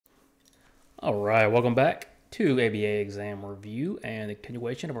All right, welcome back to ABA exam review and the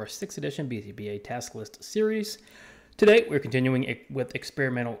continuation of our 6th edition BCBA task list series. Today, we're continuing with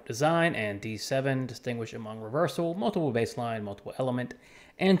experimental design and D7, distinguish among reversal, multiple baseline, multiple element,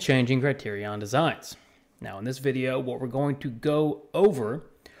 and changing criterion designs. Now, in this video, what we're going to go over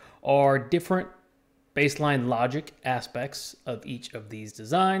are different baseline logic aspects of each of these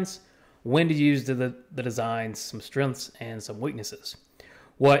designs, when to use the designs, some strengths, and some weaknesses.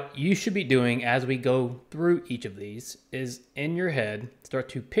 What you should be doing as we go through each of these is in your head, start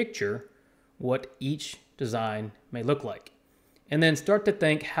to picture what each design may look like. And then start to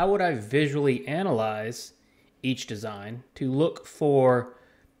think, how would I visually analyze each design to look for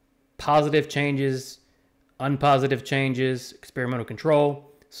positive changes, unpositive changes, experimental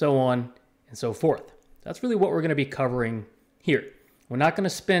control, so on and so forth. That's really what we're going to be covering here. We're not going to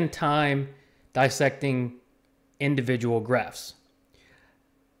spend time dissecting individual graphs.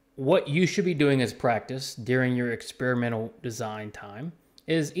 What you should be doing as practice during your experimental design time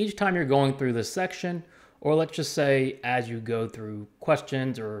is each time you're going through this section, or let's just say as you go through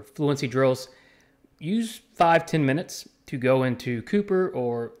questions or fluency drills, use 5-10 minutes to go into Cooper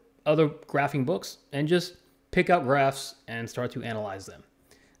or other graphing books and just pick out graphs and start to analyze them.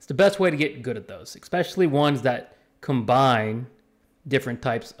 It's the best way to get good at those, especially ones that combine different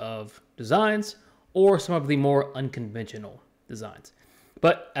types of designs or some of the more unconventional designs.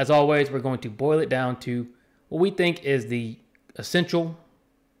 But as always, we're going to boil it down to what we think is the essential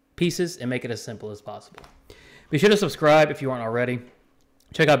pieces and make it as simple as possible. Be sure to subscribe if you aren't already.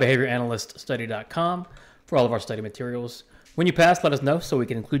 Check out behavioranalyststudy.com for all of our study materials. When you pass, let us know so we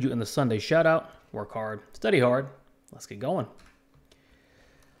can include you in the Sunday shout out. Work hard, study hard. Let's get going.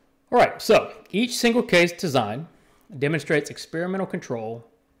 All right, so each single case design demonstrates experimental control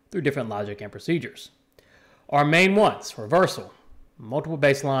through different logic and procedures. Our main ones: reversal, multiple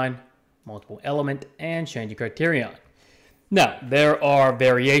baseline, multiple element, and changing criterion. Now, there are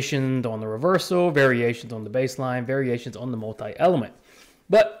variations on the reversal, variations on the baseline, variations on the multi-element.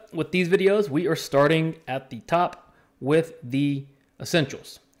 But with these videos, we are starting at the top with the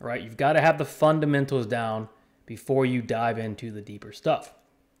essentials, right? You've got to have the fundamentals down before you dive into the deeper stuff.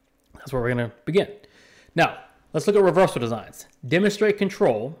 That's where we're going to begin. Now, let's look at reversal designs. Demonstrate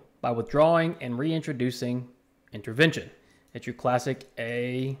control by withdrawing and reintroducing intervention. It's your classic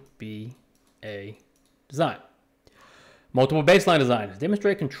ABA design. Multiple baseline designs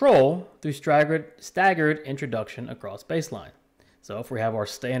demonstrate control through staggered introduction across baseline. So if we have our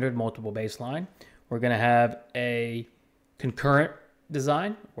standard multiple baseline, we're going to have a concurrent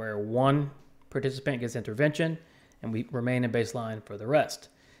design where one participant gets intervention and we remain in baseline for the rest.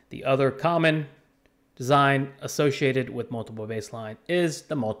 The other common design associated with multiple baseline is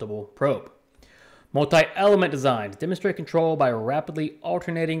the multiple probe. Multi-element designs demonstrate control by rapidly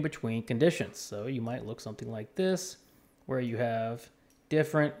alternating between conditions. So you might look something like this, where you have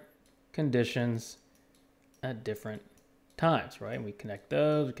different conditions at different times, right? And we connect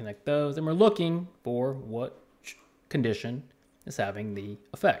those, and we're looking for what condition is having the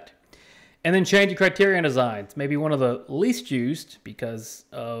effect. And then changing criterion designs, maybe one of the least used because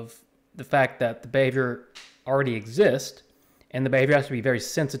of the fact that the behavior already exists, and the behavior has to be very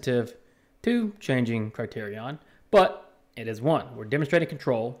sensitive to changing criterion, but it is one. We're demonstrating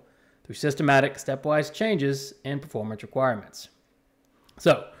control through systematic stepwise changes in performance requirements.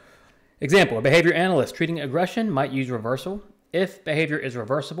 So, example, a behavior analyst treating aggression might use reversal if behavior is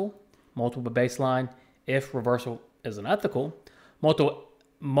reversible, multiple baseline if reversal is unethical,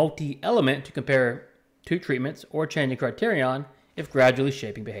 multi-element to compare two treatments, or changing criterion if gradually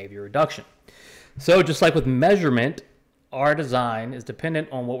shaping behavior reduction. So just like with measurement, our design is dependent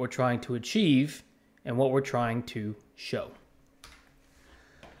on what we're trying to achieve and what we're trying to show.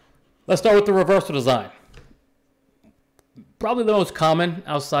 Let's start with the reversal design. Probably the most common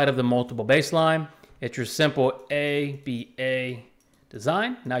outside of the multiple baseline. It's your simple ABA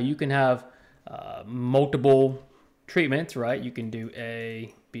design. Now you can have multiple treatments, right? You can do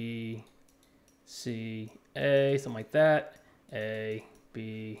A, B, C, A, something like that. A,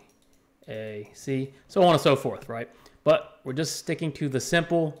 B, A, C, so on and so forth, right? But we're just sticking to the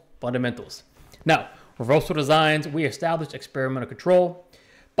simple fundamentals. Now, reversal designs, we establish experimental control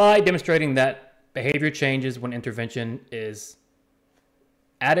by demonstrating that behavior changes when intervention is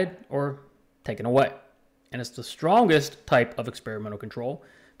added or taken away. And it's the strongest type of experimental control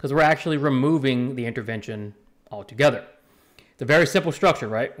because we're actually removing the intervention altogether. It's a very simple structure,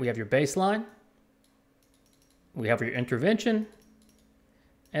 right? We have your baseline, we have your intervention,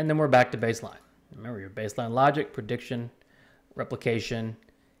 and then we're back to baseline. Remember your baseline logic, prediction, replication,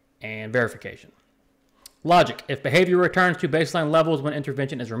 and verification. Logic: if behavior returns to baseline levels when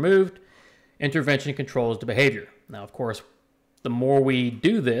intervention is removed, intervention controls the behavior. Now, of course, the more we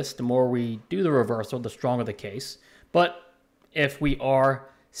do this, the more we do the reversal, the stronger the case. But if we are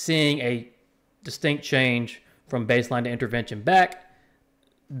seeing a distinct change from baseline to intervention back,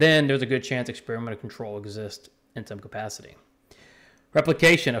 then there's a good chance experimental control exists in some capacity.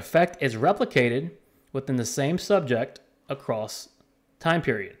 Replication. Effect is replicated within the same subject across time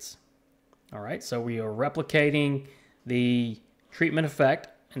periods. All right, so we are replicating the treatment effect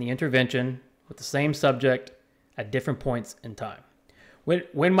and the intervention with the same subject at different points in time.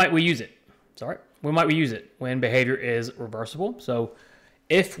 When might we use it? When might we use it? When behavior is reversible. So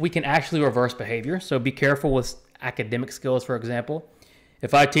if we can actually reverse behavior, so be careful with academic skills, for example.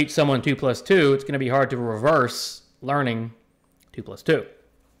 If I teach someone 2 plus 2, it's going to be hard to reverse learning 2 plus 2.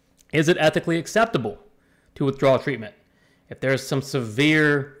 Is it ethically acceptable to withdraw treatment? If there's some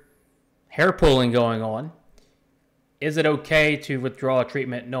severe hair pulling going on, is it okay to withdraw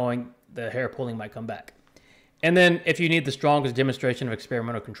treatment knowing the hair pulling might come back? And then if you need the strongest demonstration of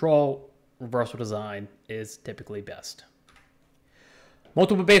experimental control, reversal design is typically best.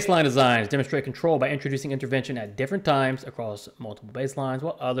 Multiple baseline designs demonstrate control by introducing intervention at different times across multiple baselines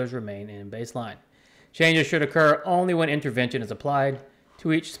while others remain in baseline. Changes should occur only when intervention is applied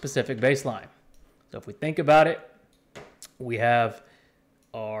to each specific baseline. So if we think about it, we have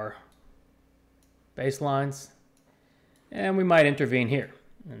our baselines, and we might intervene here.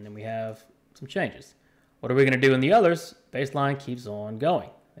 And then we have some changes. What are we going to do in the others? Baseline keeps on going.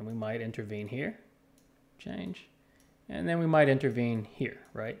 And we might intervene here, change, and then we might intervene here,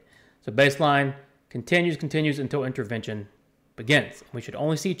 right? So baseline continues until intervention begins. We should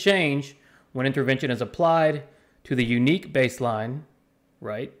only see change when intervention is applied to the unique baseline,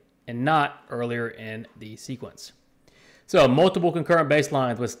 right? And not earlier in the sequence. So multiple concurrent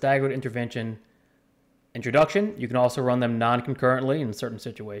baselines with staggered intervention introduction. You can also run them non-concurrently in certain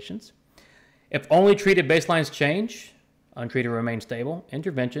situations. If only treated baselines change, untreated remain stable,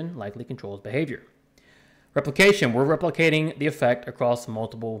 intervention likely controls behavior. Replication, we're replicating the effect across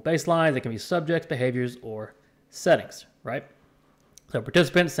multiple baselines. It can be subjects, behaviors, or settings, right? So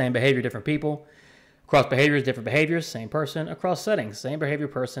participants, same behavior, different people. Across behaviors, different behaviors, same person. Across settings, same behavior,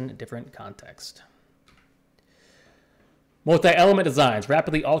 person, different context. Multi-element designs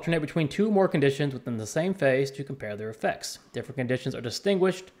rapidly alternate between two or more conditions within the same phase to compare their effects. Different conditions are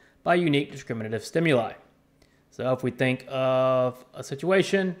distinguished by unique discriminative stimuli. So if we think of a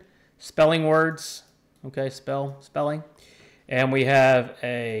situation, spelling words, okay, spelling, and we have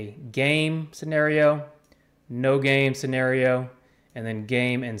a game scenario, no game scenario, and then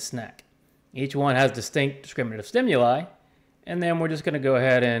game and snack. Each one has distinct discriminative stimuli, and then we're just going to go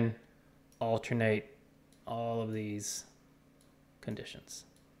ahead and alternate all of these conditions.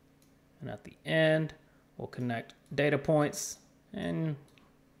 And at the end, we'll connect data points and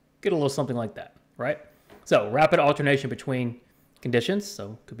get a little something like that, right? So rapid alternation between conditions,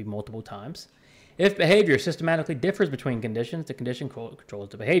 so it could be multiple times. If behavior systematically differs between conditions, the condition controls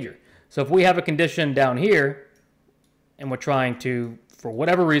the behavior. So if we have a condition down here and we're trying to, for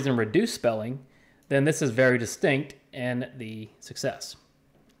whatever reason, reduce spelling, then this is very distinct in the success.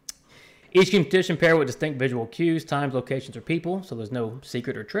 Each condition paired with distinct visual cues, times, locations, or people, so there's no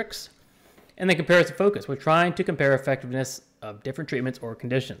secret or tricks. And then comparison focus. We're trying to compare effectiveness of different treatments or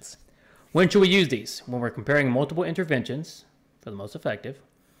conditions. When should we use these? When we're comparing multiple interventions for the most effective.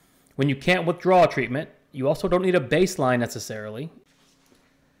 When you can't withdraw treatment, you also don't need a baseline necessarily.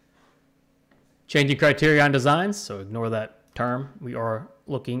 Changing criterion designs, so ignore that term. We are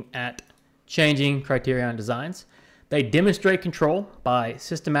looking at changing criterion designs. They demonstrate control by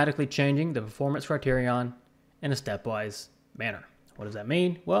systematically changing the performance criterion in a stepwise manner. What does that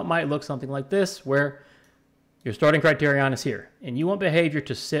mean? Well, it might look something like this, where your starting criterion is here, and you want behavior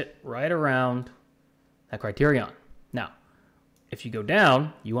to sit right around that criterion. Now, if you go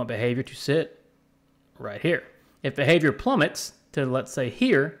down, you want behavior to sit right here. If behavior plummets to, let's say,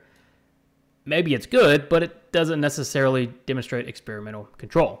 here, maybe it's good, but it doesn't necessarily demonstrate experimental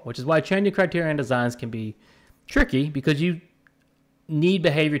control, which is why changing criterion designs can be tricky, because you need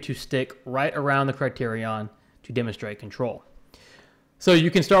behavior to stick right around the criterion to demonstrate control. So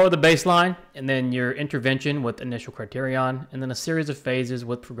you can start with a baseline, and then your intervention with initial criterion, and then a series of phases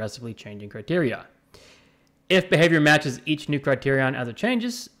with progressively changing criteria. If behavior matches each new criterion as it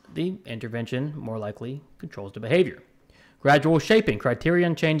changes, the intervention more likely controls the behavior. Gradual shaping.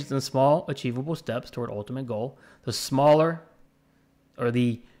 Criterion changes in small, achievable steps toward ultimate goal. The smaller, or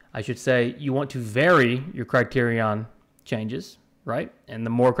I should say, you want to vary your criterion changes, right? And the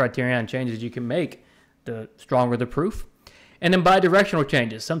more criterion changes you can make, the stronger the proof. And then bidirectional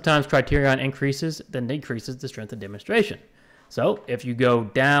changes. Sometimes criterion increases, then decreases the strength of demonstration. So if you go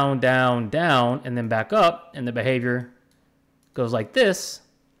down, down, down, and then back up, and the behavior goes like this,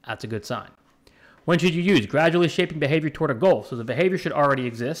 that's a good sign. When should you use? Gradually shaping behavior toward a goal. So the behavior should already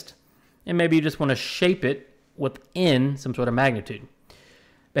exist, and maybe you just want to shape it within some sort of magnitude.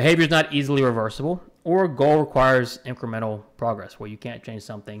 Behavior is not easily reversible, or a goal requires incremental progress, where you can't change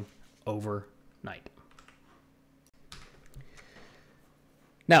something overnight.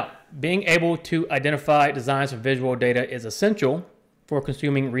 Now, being able to identify designs from visual data is essential for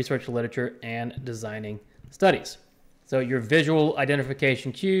consuming research literature and designing studies. So your visual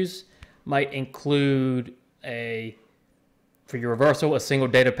identification cues might include for your reversal, a single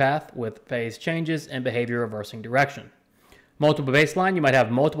data path with phase changes and behavior reversing direction. Multiple baseline, you might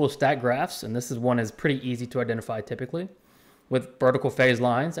have multiple stack graphs, and this is pretty easy to identify typically, with vertical phase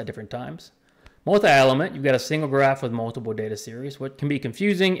lines at different times. Multi-element, you've got a single graph with multiple data series. What can be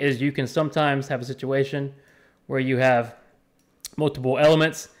confusing is you can sometimes have a situation where you have multiple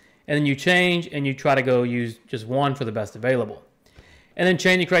elements, and then you change and you try to go use just one for the best available. And then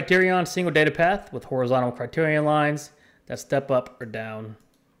Changing-criterion, single data path with horizontal criterion lines that step up or down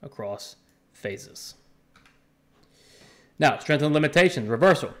across phases. Now, strengths and limitations.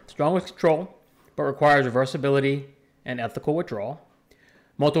 Reversal, strong with control, but requires reversibility and ethical withdrawal.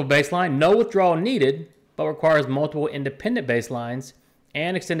 Multiple baseline, no withdrawal needed, but requires multiple independent baselines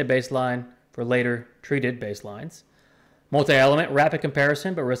and extended baseline for later treated baselines. Multi-element, rapid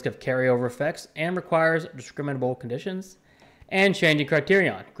comparison, but risk of carryover effects and requires discriminable conditions. And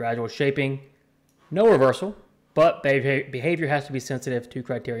Changing-criterion, gradual shaping, no reversal, but behavior has to be sensitive to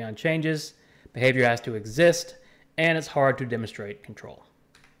criterion changes, behavior has to exist, and it's hard to demonstrate control.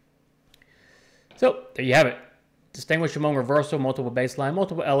 So there you have it. Distinguish among reversal, multiple baseline,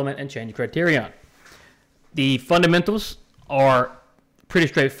 multiple element, and Changing-criterion. The fundamentals are pretty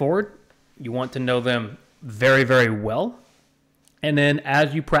straightforward. You want to know them very, very well. And then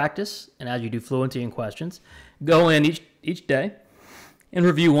as you practice and as you do fluency in questions, go in each day and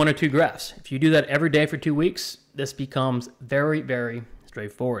review 1 or 2 graphs. If you do that every day for 2 weeks, this becomes very, very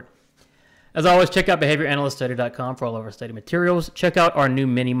straightforward. As always, check out behavioranalyststudy.com for all of our study materials. Check out our new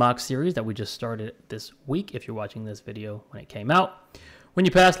mini mock series that we just started this week if you're watching this video when it came out. When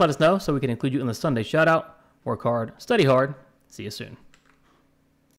you pass, let us know so we can include you in the Sunday shout out. Work hard, study hard. See you soon.